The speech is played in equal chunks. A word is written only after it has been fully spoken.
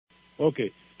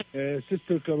Okay.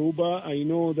 Sister Karuba, I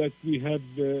know that we have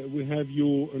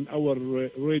you on our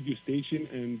radio station,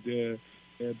 and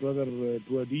Brother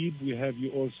Dwadid, we have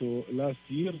you also last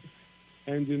year.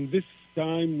 And in this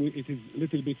time, it is a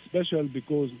little bit special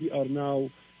because we are now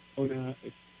on a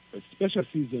special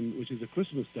season, which is a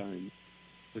Christmas time,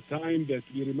 the time that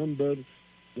we remember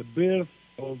the birth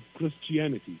of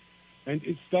Christianity. And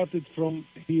it started from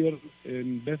here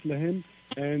in Bethlehem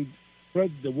and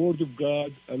spread the word of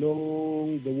God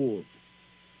along the world.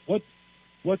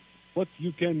 What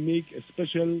you can make a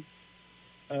special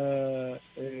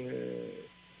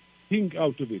thing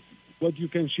out of it? What you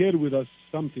can share with us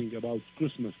something about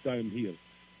Christmas time here?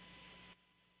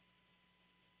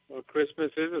 Well,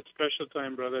 Christmas is a special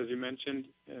time, brother, as you mentioned,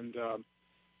 and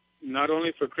not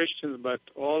only for Christians, but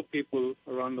all people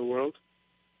around the world.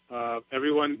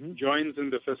 Everyone joins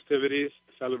in the festivities,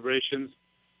 celebrations,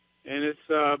 and it's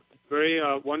a very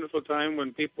wonderful time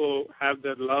when people have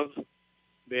that love,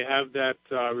 they have that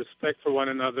respect for one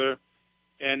another,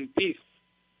 and peace.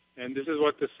 And this is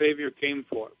what the Savior came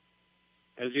for.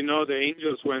 As you know, the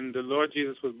angels, when the Lord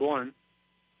Jesus was born,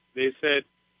 they said,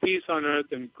 peace on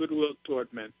earth and goodwill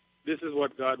toward men. This is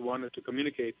what God wanted to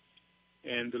communicate.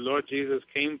 And the Lord Jesus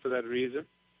came for that reason.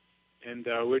 And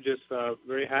we're just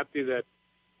very happy that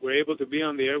we're able to be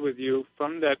on the air with you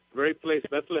from that very place,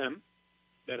 Bethlehem,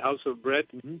 that house of bread,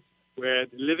 where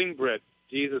the living bread,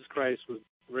 Jesus Christ, was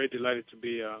very delighted to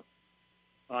be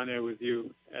on air with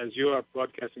you as you are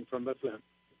broadcasting from Bethlehem.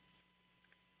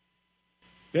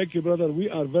 Thank you, brother. We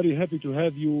are very happy to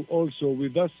have you also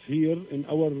with us here in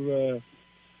our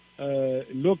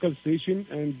local station.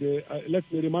 And let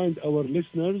me remind our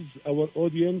listeners, our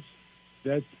audience,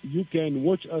 that you can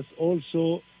watch us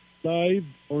also live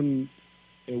on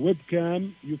a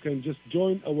webcam. You can just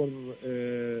join our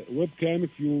webcam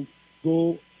if you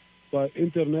go by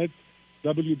internet,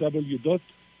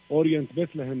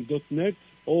 www.orientbethlehem.net,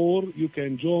 or you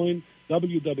can join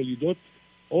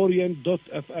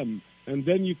www.orient.fm. And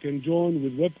then you can join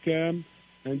with webcam,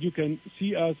 and you can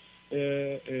see us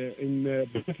in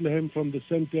Bethlehem from the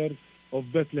center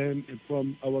of Bethlehem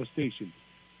from our station.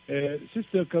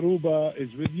 Sister Karuba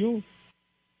is with you?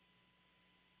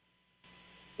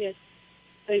 Yes.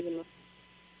 Praise the Lord.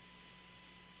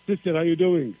 Sister, how are you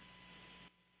doing?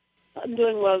 I'm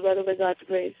doing well, brother, by God's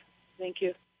grace. Thank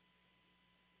you.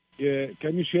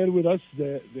 Can you share with us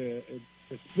the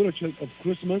spiritual of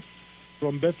Christmas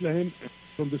from Bethlehem,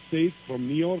 from the States, from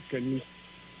New York? Can you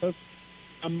tell us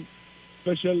some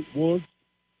special words,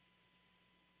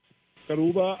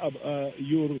 Karuba,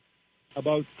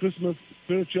 about Christmas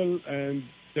spiritual and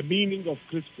the meaning of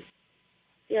Christmas?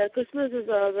 Yeah, Christmas is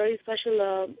a very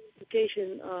special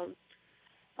occasion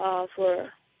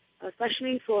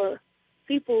especially for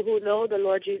people who know the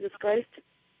Lord Jesus Christ,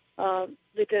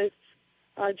 because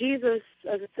Jesus,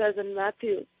 as it says in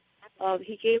Matthew,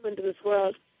 he came into this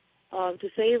world to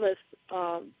save us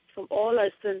from all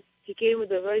our sins. He came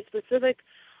with a very specific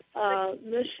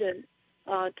mission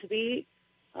to be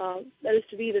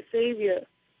the Savior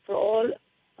for all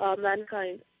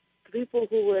mankind, people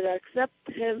who would accept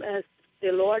him as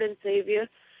their Lord and Savior.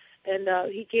 And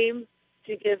he came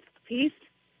to give peace,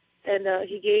 and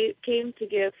he came to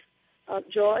give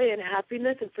joy and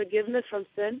happiness and forgiveness from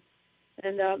sin.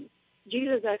 And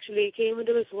Jesus actually came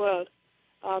into this world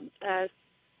as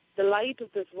the light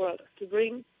of this world, to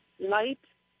bring light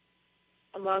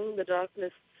among the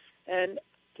darkness and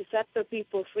to set the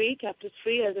people free, captives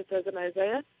free, as it says in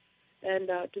Isaiah, and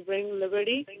to bring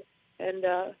liberty and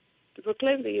to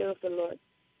proclaim the year of the Lord.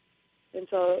 And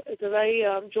so it's a very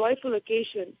joyful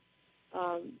occasion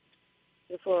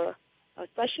for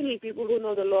especially people who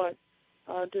know the Lord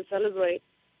to celebrate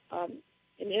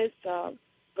in his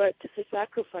birth, his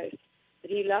sacrifice,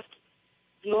 that he left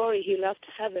glory, he left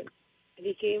heaven, and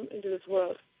he came into this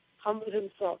world, humbled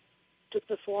himself, took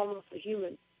the form of a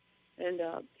human, and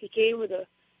he came with a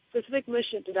specific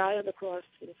mission to die on the cross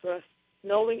for us,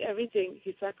 knowing everything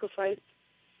he sacrificed,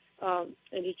 and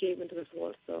he came into this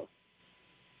world. So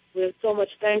we're so much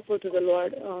thankful to the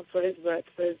Lord for his birth,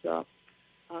 for his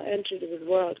entry to this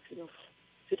world,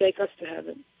 to take us to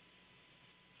heaven.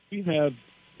 We have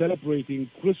celebrating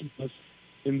Christmas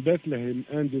in Bethlehem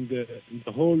and in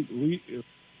the whole year,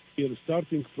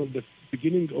 starting from the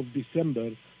beginning of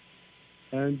December.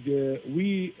 And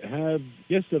we have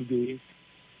yesterday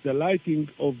the lighting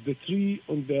of the tree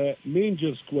on the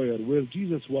manger square where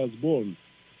Jesus was born.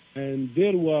 And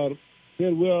there was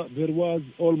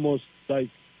almost like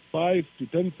 5,000 to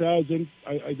 10,000.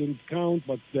 I didn't count,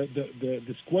 but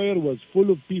the square was full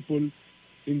of people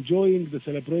enjoying the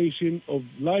celebration of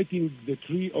lighting the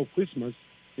tree of Christmas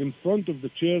in front of the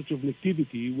Church of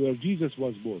Nativity where Jesus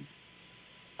was born.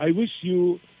 I wish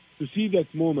you to see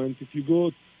that moment. If you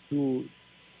go to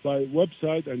my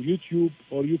website and YouTube,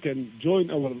 or you can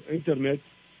join our internet,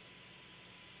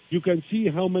 you can see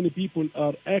how many people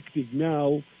are active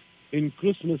now in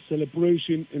Christmas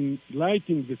celebration and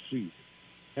lighting the trees.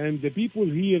 And the people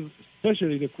here,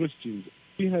 especially the Christians,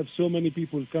 we have so many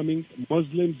people coming,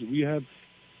 Muslims, we have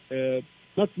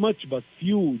not much but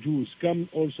few Jews come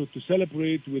also to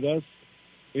celebrate with us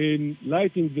in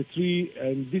lighting the tree,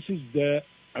 and this is the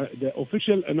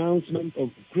official announcement of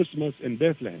Christmas in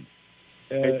Bethlehem.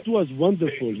 It was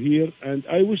wonderful here, and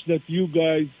I wish that you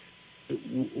guys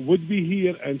would be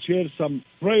here and share some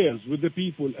prayers with the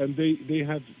people, and they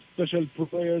have special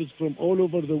prayers from all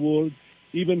over the world,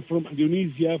 even from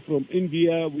Indonesia, from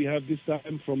India, we have this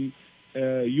time from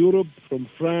Europe, from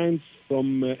France,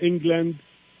 from England,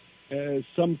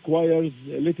 some choirs,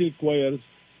 little choirs,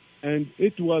 and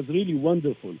it was really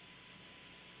wonderful.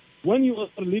 When you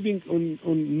are living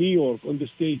on New York, on the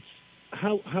States,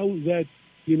 how that,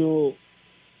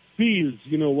 feels,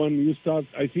 when you start,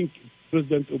 I think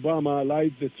President Obama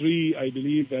light the tree, I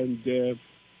believe, and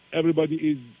everybody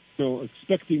is,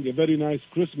 expecting a very nice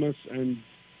Christmas and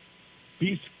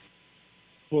peace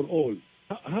for all.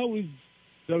 How is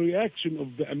the reaction of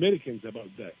the Americans about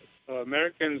that?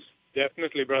 Americans,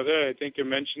 definitely, brother. I think you're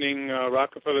mentioning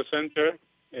Rockefeller Center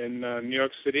in New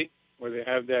York City, where they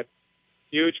have that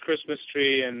huge Christmas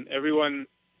tree, and everyone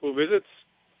who visits,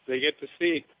 they get to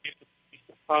see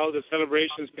how the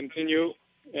celebrations continue.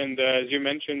 And as you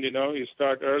mentioned, you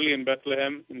start early in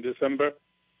Bethlehem in December,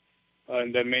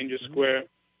 in the Manger Square.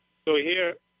 So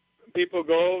here, people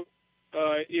go,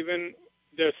 even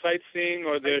they're sightseeing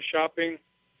or they're shopping,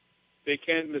 they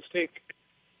can't mistake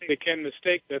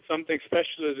that something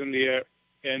special is in the air.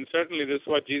 And certainly this is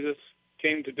what Jesus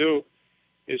came to do,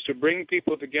 is to bring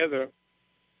people together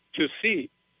to see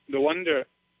the wonder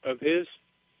of his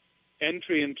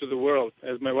entry into the world,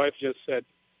 as my wife just said,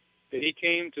 that he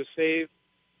came to save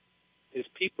his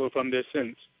people from their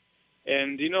sins.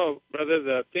 And, brother,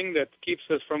 the thing that keeps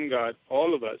us from God,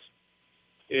 all of us,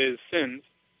 is sins.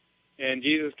 And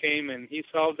Jesus came and he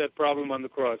solved that problem on the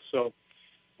cross. So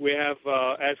we have,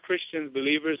 as Christians,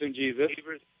 believers in Jesus,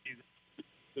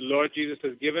 the Lord Jesus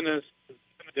has given us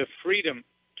the freedom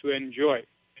to enjoy.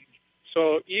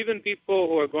 So even people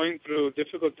who are going through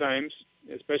difficult times,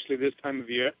 especially this time of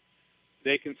year,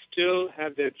 they can still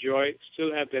have that joy,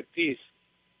 still have that peace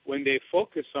when they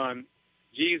focus on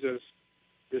Jesus,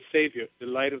 the Savior, the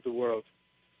light of the world.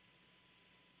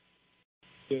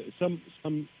 Some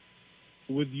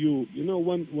with you,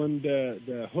 when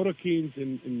the hurricanes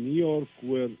in New York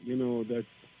were, that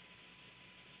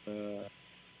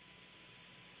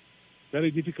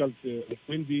very difficult,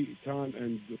 windy time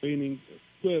and raining,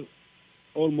 we're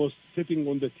almost sitting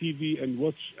on the TV and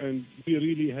watch, and we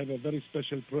really have a very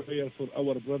special prayer for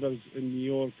our brothers in New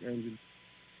York,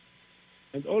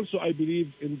 and also I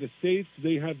believe in the States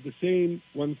they have the same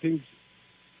when things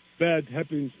bad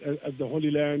happens at the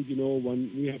Holy Land,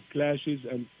 when we have clashes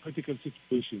and critical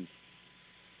situations.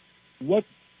 What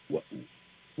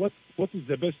is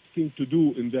the best thing to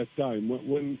do in that time?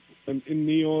 When in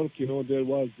New York, there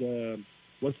was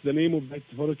what's the name of that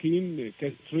hurricane?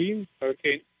 Katrina?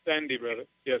 Hurricane Sandy, brother.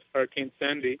 Yes, Hurricane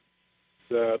Sandy.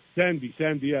 Sandy,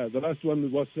 yeah. The last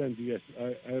one was Sandy, yes.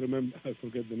 I remember, I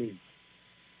forget the name.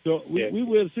 So we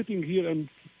were sitting here and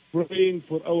praying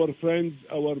for our friends,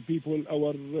 our people,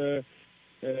 our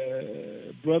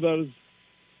brothers,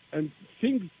 and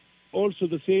things also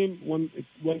the same when it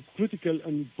was critical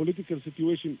and political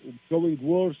situation going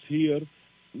worse here.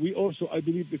 We also, I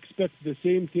believe, expect the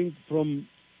same thing from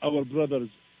our brothers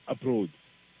abroad.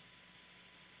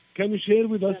 Can you share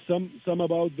with us some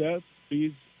about that,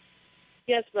 please?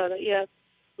 Yes, brother. Yes,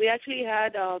 we actually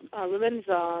had a women's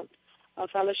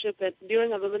fellowship.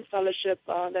 During a women's fellowship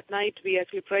that night, we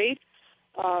actually prayed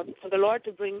for the Lord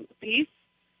to bring peace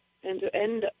and to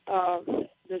end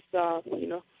this,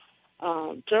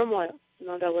 turmoil,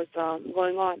 that was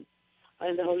going on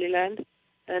in the Holy Land.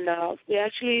 And we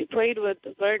actually prayed with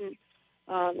the burden,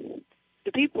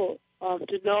 the people,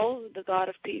 to know the God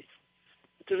of peace,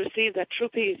 to receive that true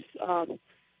peace.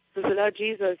 Because without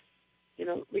Jesus,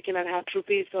 we cannot have true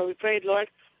peace. So we prayed, Lord,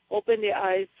 open their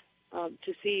eyes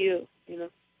to see you,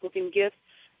 who can give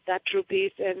that true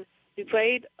peace. And we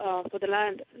prayed for the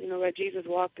land, where Jesus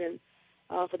walked in,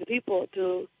 for the people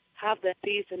to have that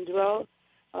peace and dwell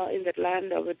in that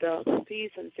land with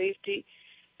peace and safety.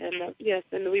 And yes,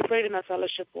 and we prayed in our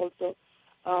fellowship also,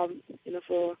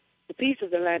 for the peace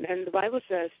of the land. And the Bible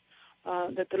says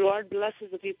that the Lord blesses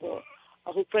the people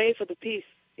who pray for the peace,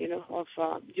 of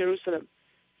Jerusalem.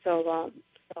 So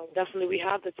definitely we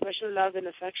have that special love and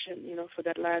affection, for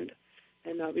that land.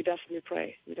 And we definitely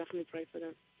pray. We definitely pray for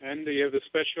them. And you have a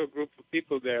special group of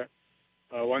people there,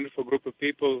 a wonderful group of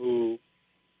people who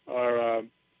are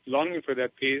longing for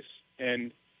that peace.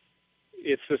 And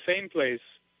it's the same place,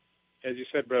 as you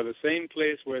said, brother, same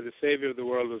place where the Savior of the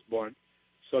world was born.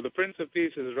 So the Prince of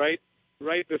Peace is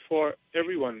right before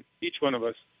everyone, each one of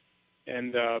us.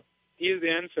 And he is the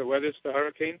answer, whether it's the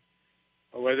hurricane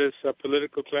or whether it's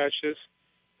political clashes,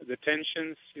 the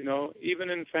tensions, even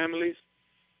in families.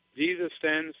 Jesus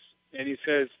stands and he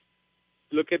says,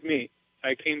 look at me.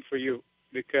 I came for you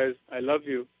because I love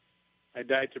you. I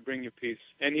died to bring you peace.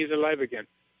 And he's alive again.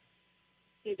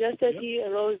 Just as he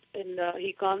arose and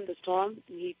he calmed the storm,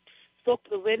 and he spoke to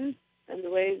the wind and the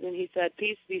waves, and he said,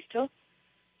 peace, be still.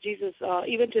 Jesus,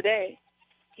 even today,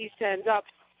 he stands up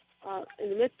in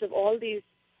the midst of all these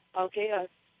chaos.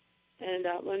 And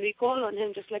when we call on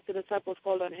him, just like the disciples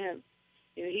called on him,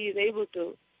 he is able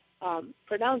to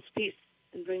pronounce peace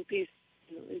and bring peace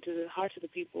into the hearts of the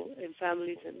people and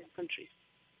families and countries.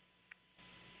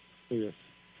 Oh, yes.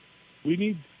 We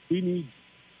need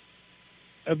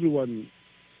everyone,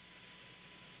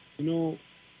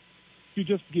 to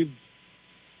just give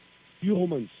few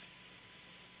moments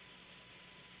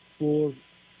for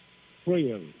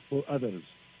prayer for others,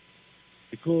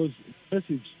 because the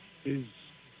message is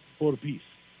for peace.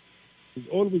 As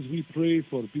always, we pray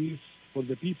for peace for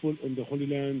the people in the Holy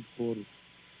Land, for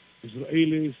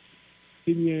Israelis,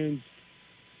 Palestinians,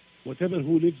 whatever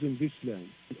who lives in this land.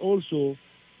 And also,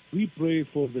 we pray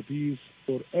for the peace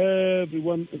for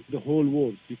everyone in the whole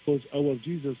world, because our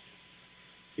Jesus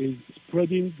is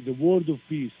spreading the word of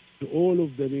peace to all of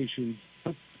the nations,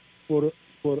 not for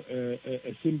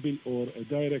a simple or a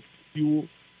direct few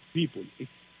people.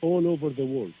 It's all over the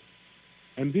world.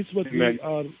 And this is what Amen. we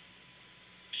are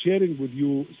sharing with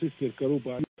you, Sister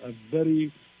Karuba, a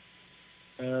very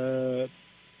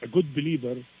a good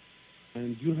believer,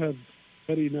 and you have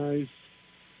very nice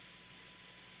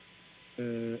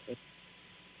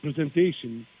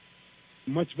presentation,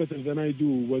 much better than I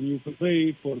do, when you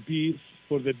pray for peace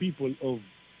for the people of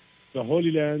the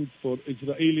Holy Land, for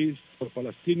Israelis, for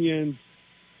Palestinians,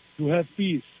 to have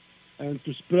peace and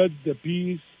to spread the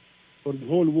peace for the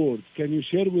whole world. Can you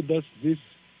share with us this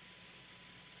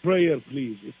prayer,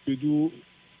 please? If you do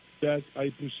that, I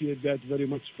appreciate that very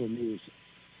much from you.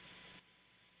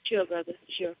 Sure, brother,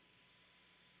 sure.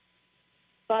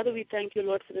 Father, we thank you,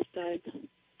 Lord, for this time.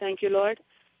 Thank you, Lord,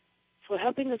 for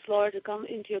helping us, Lord, to come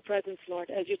into your presence, Lord,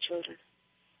 as your children,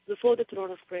 before the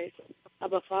throne of grace.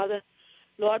 Abba, Father,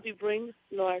 Lord, we bring,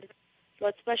 Lord,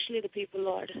 especially the people,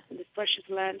 Lord, in this precious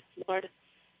land, Lord,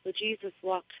 where Jesus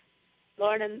walked.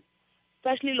 Lord, and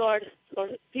especially, Lord,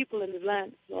 people in this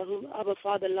land, Lord, whom Abba,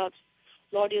 Father, loves.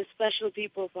 Lord, your special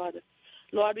people, Father.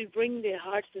 Lord, we bring their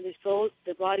hearts and their souls,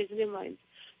 their bodies and their minds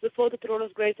before the throne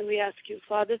of grace, and we ask you,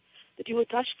 Father, that you will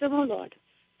touch them, oh Lord.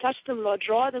 Touch them, Lord.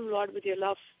 Draw them, Lord, with your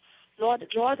love. Lord,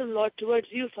 draw them, Lord, towards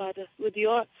you, Father, with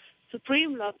your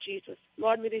supreme love, Jesus.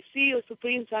 Lord, may they see your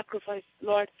supreme sacrifice,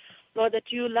 Lord. Lord, that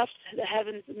you left the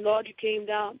heavens, and Lord, you came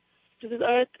down to this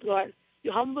earth, Lord.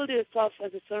 You humbled yourself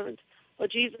as a servant,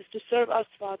 Lord Jesus, to serve us,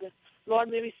 Father. Lord,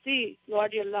 may we see,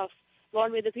 Lord, your love.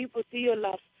 Lord, may the people see your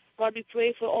love. Lord, we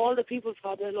pray for all the people,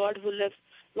 Father, Lord, who live,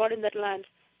 Lord, in that land.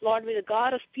 Lord, may the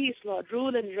God of peace, Lord,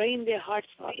 rule and reign their hearts,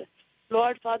 Father.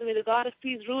 Lord, Father, may the God of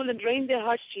peace rule and reign their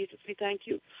hearts, Jesus. We thank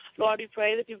you. Lord, we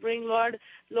pray that you bring, Lord,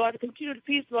 continued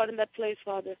peace, Lord, in that place,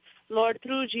 Father. Lord,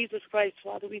 through Jesus Christ,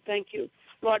 Father, we thank you.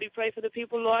 Lord, we pray for the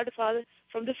people, Lord, Father,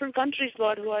 from different countries,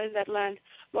 Lord, who are in that land.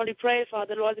 Lord, we pray,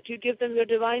 Father, Lord, that you give them your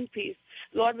divine peace.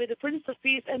 Lord, may the Prince of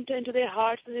Peace enter into their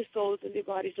hearts and their souls and their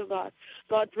bodies, oh God.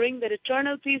 Lord, bring that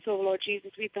eternal peace, oh Lord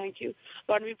Jesus. We thank you.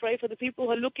 Lord, we pray for the people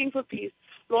who are looking for peace.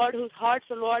 Lord, whose hearts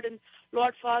are, Lord, and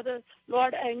Lord, Father,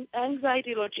 Lord,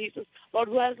 anxiety, Lord Jesus. Lord,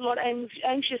 who has, Lord,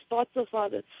 anxious thoughts, oh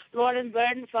Father. Lord, and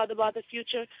burden, Father, about the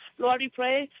future. Lord, we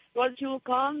pray, Lord, that you will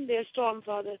calm their storm,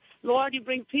 Father. Lord, you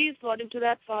bring peace, Lord, into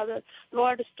that, Father.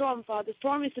 Lord, a storm, Father,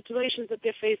 stormy situations that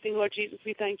they're facing, Lord Jesus.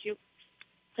 We thank you.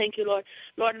 Thank you, Lord.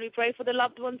 Lord, and we pray for the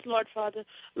loved ones, Lord, Father,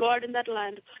 Lord, in that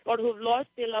land, Lord, who have lost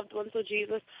their loved ones, oh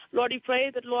Jesus. Lord, we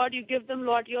pray that, Lord, you give them,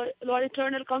 Lord, your, Lord,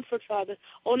 eternal comfort, Father.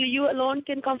 Only you alone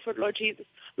can comfort, Lord Jesus.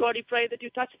 Lord, we pray that you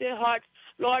touch their hearts.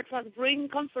 Lord, Father, bring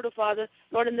comfort, oh Father,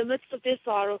 Lord, in the midst of their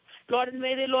sorrow. Lord, and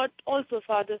may they, Lord, also,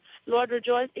 Father, Lord,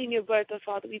 rejoice in your birth, oh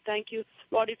Father. We thank you.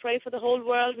 Lord, we pray for the whole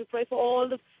world. We pray for all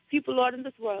the people, Lord, in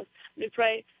this world. We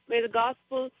pray, may the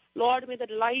gospel, Lord, may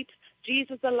that light,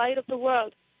 Jesus, the light of the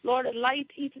world, Lord, light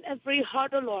each and every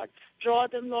heart, oh Lord. Draw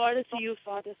them, Lord, to you,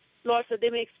 Father. Lord, so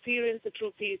they may experience the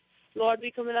true peace. Lord,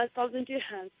 we commit ourselves into your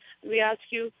hands. We ask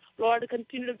you, Lord, to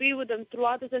continue to be with them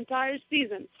throughout this entire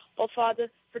season. Oh, Father,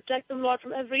 protect them, Lord,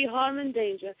 from every harm and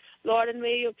danger. Lord, and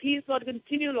may your peace, Lord,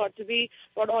 continue, Lord, to be,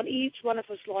 Lord, on each one of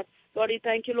us, Lord. Lord, we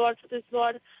thank you, Lord, for this,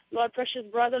 Lord, precious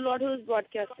brother, Lord, who is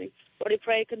broadcasting. Lord, we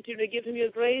pray, continue to give him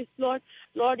your grace, Lord.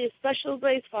 Lord, your special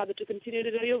grace, Father, to continue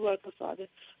to do your work, oh, Father.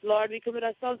 Lord, we commit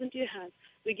ourselves into your hands.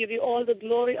 We give you all the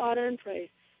glory, honor, and praise.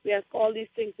 We ask all these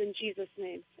things in Jesus'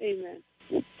 name. Amen.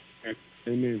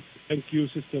 Amen. Thank you,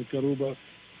 Sister Karuba.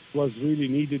 It was really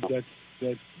needed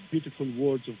that beautiful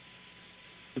words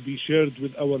to be shared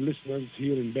with our listeners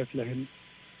here in Bethlehem.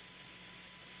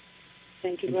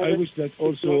 Thank you, and brother. I wish that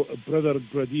also Brother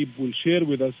Pradeep will share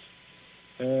with us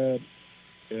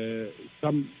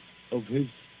some of his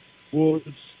words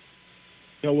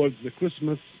towards the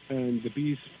Christmas and the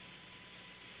peace.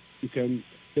 You can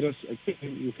hear us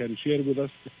again. You can share with us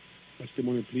the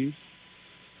testimony, please.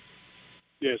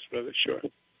 Yes, brother, sure.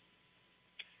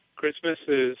 Christmas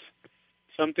is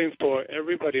something for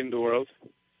everybody in the world,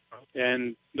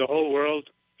 and the whole world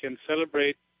can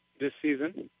celebrate this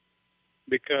season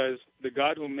because the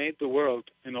God who made the world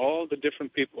and all the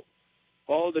different people,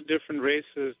 all the different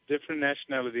races, different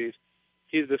nationalities,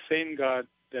 he's the same God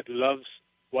that loves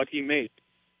what he made.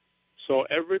 So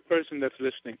every person that's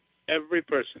listening, every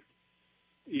person,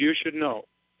 you should know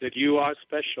that you are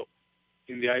special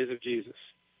in the eyes of Jesus.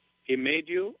 He made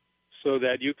you so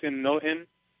that you can know him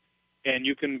and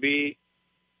you can be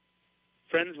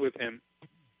friends with him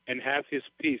and have his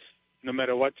peace no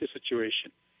matter what your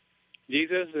situation.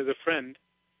 Jesus is a friend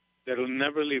that will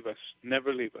never leave us,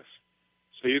 never leave us.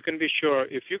 So you can be sure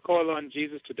if you call on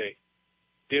Jesus today,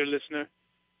 dear listener,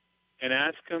 and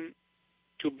ask him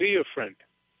to be your friend,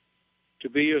 to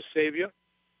be your Savior,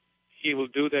 he will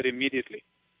do that immediately.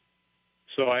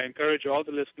 So I encourage all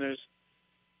the listeners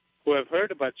who have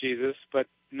heard about Jesus but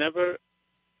never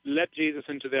let Jesus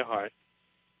into their heart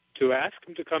to ask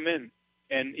him to come in.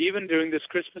 And even during this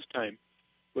Christmas time,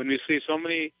 when we see so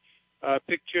many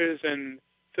pictures and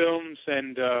films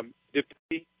and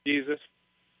depict Jesus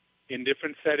in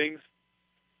different settings,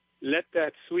 let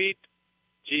that sweet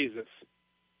Jesus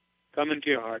come into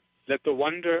your heart. Let the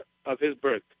wonder of his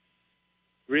birth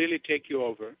really take you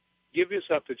over. Give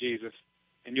yourself to Jesus,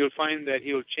 and you'll find that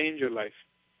he will change your life.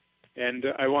 And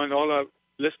I want all our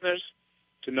listeners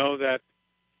to know that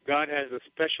God has a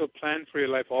special plan for your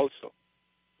life also.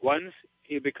 Once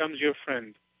he becomes your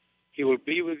friend, he will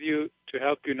be with you to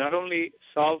help you not only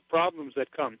solve problems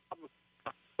that come,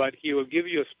 but he will give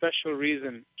you a special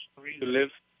reason to live.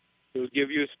 He will give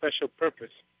you a special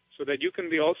purpose so that you can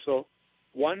be also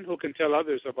one who can tell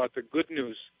others about the good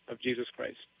news of Jesus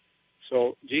Christ.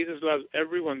 So Jesus loves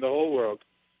everyone, the whole world.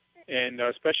 And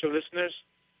our special listeners,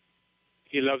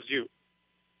 he loves you.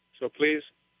 So please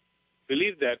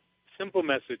believe that simple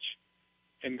message,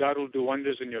 and God will do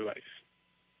wonders in your life.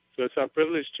 So it's our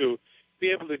privilege to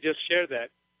be able to just share that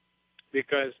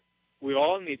because we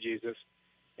all need Jesus.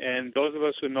 And those of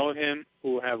us who know him,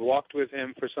 who have walked with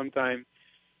him for some time,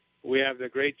 we have the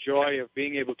great joy of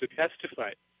being able to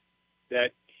testify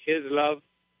that his love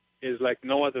is like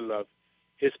no other love.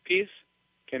 His peace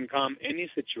can calm any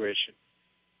situation,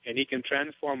 and he can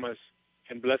transform us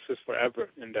and bless us forever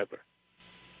and ever.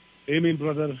 Amen,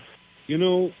 brother. You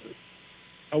know,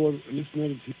 our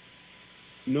listeners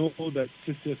know that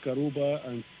Sister Karuba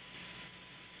and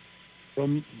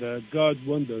from the God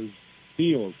Wonders,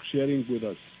 New York, sharing with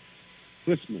us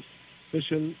Christmas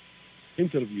special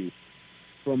interview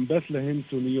from Bethlehem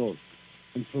to New York,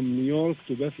 and from New York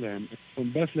to Bethlehem, and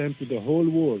from Bethlehem to the whole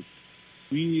world.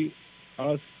 We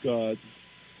ask God,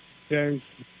 thanks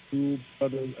to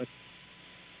brother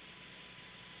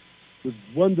with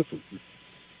wonderful,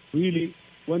 really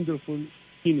wonderful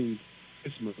meaning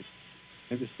Christmas,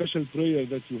 and a special prayer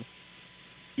that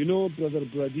you know, Brother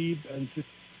Pradeep and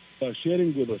Sister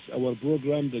sharing with us our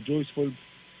program, the Joyful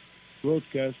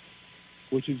Broadcast,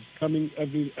 which is coming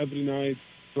every night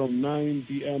from 9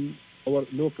 p.m. our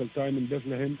local time in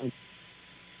Bethlehem, and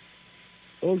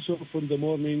also from the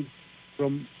morning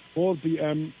from 4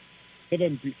 p.m.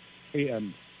 7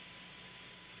 a.m.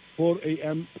 4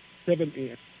 a.m. 7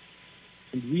 a.m.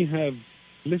 And we have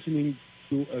listening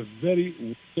to a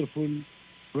very wonderful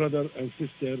brother and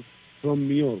sister from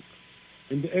New York.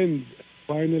 In the end,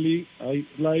 finally, I'd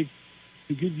like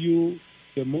to give you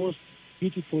the most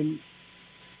beautiful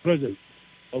present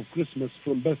of Christmas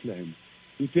from Bethlehem.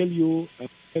 To tell you and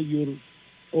tell your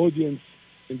audience,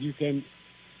 and you can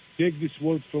take this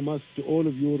word from us to all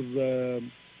of your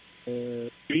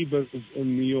neighbors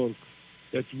in New York,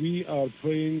 that we are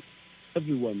praying,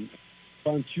 everyone,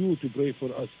 want you to pray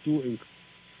for us too.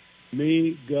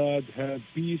 May God have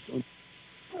peace on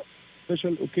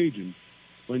special occasions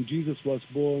when Jesus was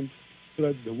born,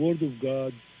 spread the word of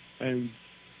God, and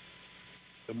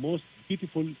the most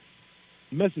beautiful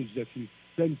message that he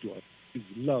sent to us is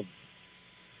love.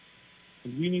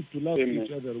 And we need to love Amen.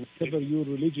 each other. Whatever your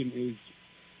religion is,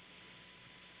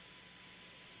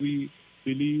 we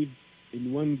believe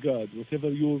in one God. Whatever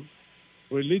your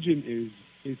religion is,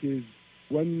 it is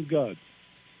one God.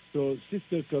 So,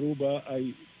 Sister Karuba,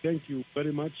 I thank you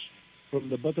very much from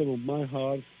the bottom of my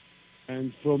heart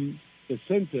and from the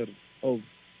center of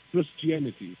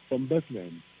Christianity, from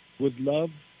Bethlehem, with love.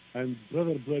 And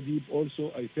Brother Pradeep,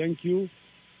 also, I thank you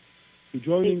for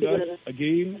joining us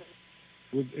again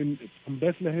from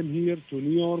Bethlehem here to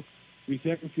New York. We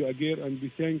thank you again, and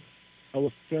we thank our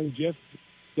friend Jeff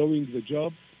doing the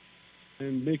job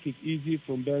and make it easy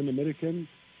from Pan American.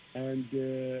 And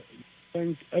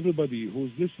thank everybody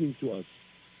who's listening to us.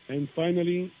 And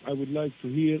finally, I would like to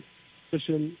hear a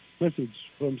special message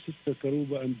from Sister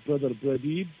Karuba and Brother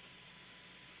Pradeep.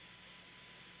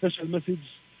 Special message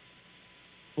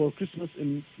for Christmas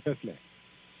in Bethlehem.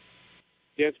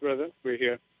 Yes, brother, we're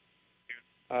here.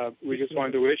 We just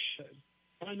want to wish.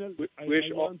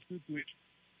 Want you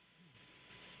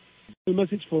to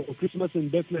message for Christmas in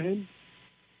Bethlehem.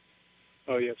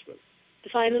 Oh yes, brother. The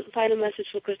final message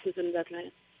for Christmas in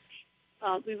Bethlehem.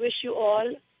 We wish you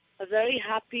all a very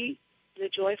happy and a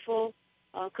joyful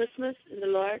Christmas in the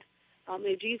Lord.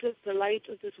 May Jesus, the light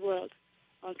of this world,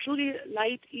 truly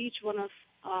light each one of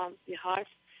your hearts.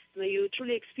 May you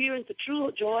truly experience the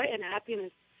true joy and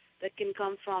happiness that can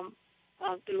come from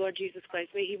the Lord Jesus Christ.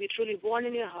 May he be truly born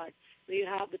in your heart. May you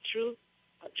have the true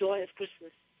joy of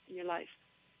Christmas in your life.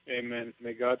 Amen.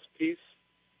 May God's peace,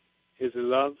 his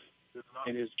love,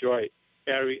 and his joy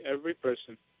carry every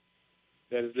person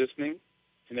that is listening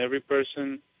and every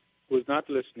person who is not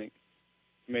listening.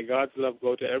 May God's love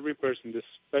go to every person this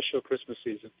special Christmas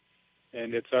season.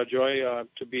 And it's our joy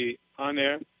to be on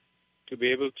air, to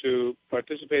be able to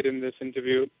participate in this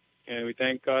interview. And we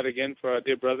thank God again for our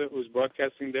dear brother who's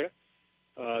broadcasting there,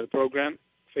 the program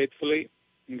faithfully.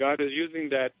 And God is using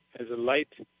that as a light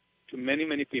to many,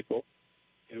 many people.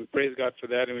 And we praise God for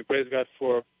that. And we praise God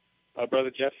for our brother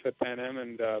Jeff at Pan Am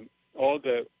and all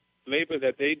the labor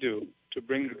that they do to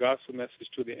bring the gospel message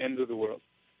to the end of the world.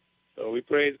 So we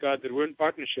praise God that we're in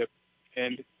partnership.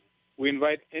 And we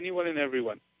invite anyone and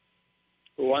everyone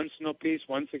who wants to know peace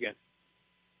once again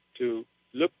to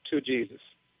look to Jesus,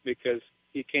 because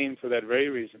he came for that very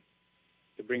reason,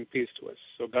 to bring peace to us.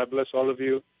 So God bless all of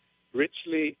you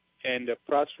richly, and a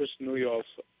prosperous New Year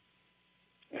also.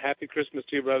 A happy Christmas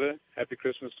to you, brother. Happy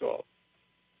Christmas to all.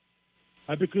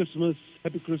 Happy Christmas.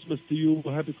 Happy Christmas to you.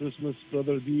 Happy Christmas,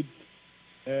 Brother Pradeep.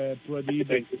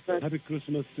 Thank you. Happy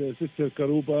Christmas, Sister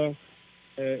Karuba.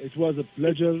 It was a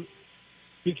pleasure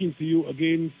speaking to you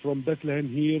again from Bethlehem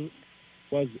here. It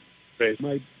was Great.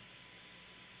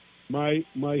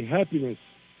 my happiness.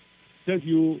 Sent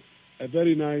you a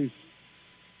very nice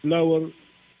flower,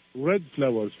 red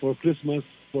flowers for Christmas,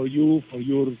 for you, for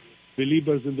your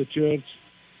believers in the church,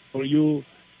 for you,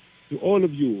 to all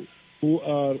of you who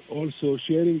are also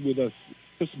sharing with us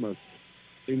Christmas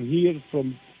in here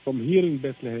from here in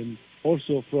Bethlehem,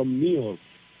 also from New York.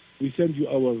 We send you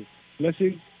our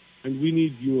blessing, and we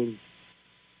need your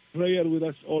prayer with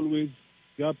us always.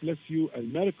 God bless you,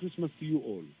 and Merry Christmas to you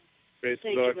all. Praise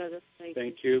Thank the Lord. you, brother.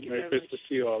 Thank you. Merry Christmas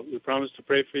to you all. We promise to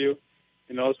pray for you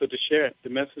and also to share the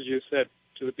message you said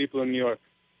to the people in New York.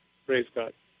 Praise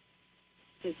God.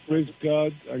 Praise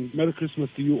God, and Merry Christmas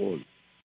to you all.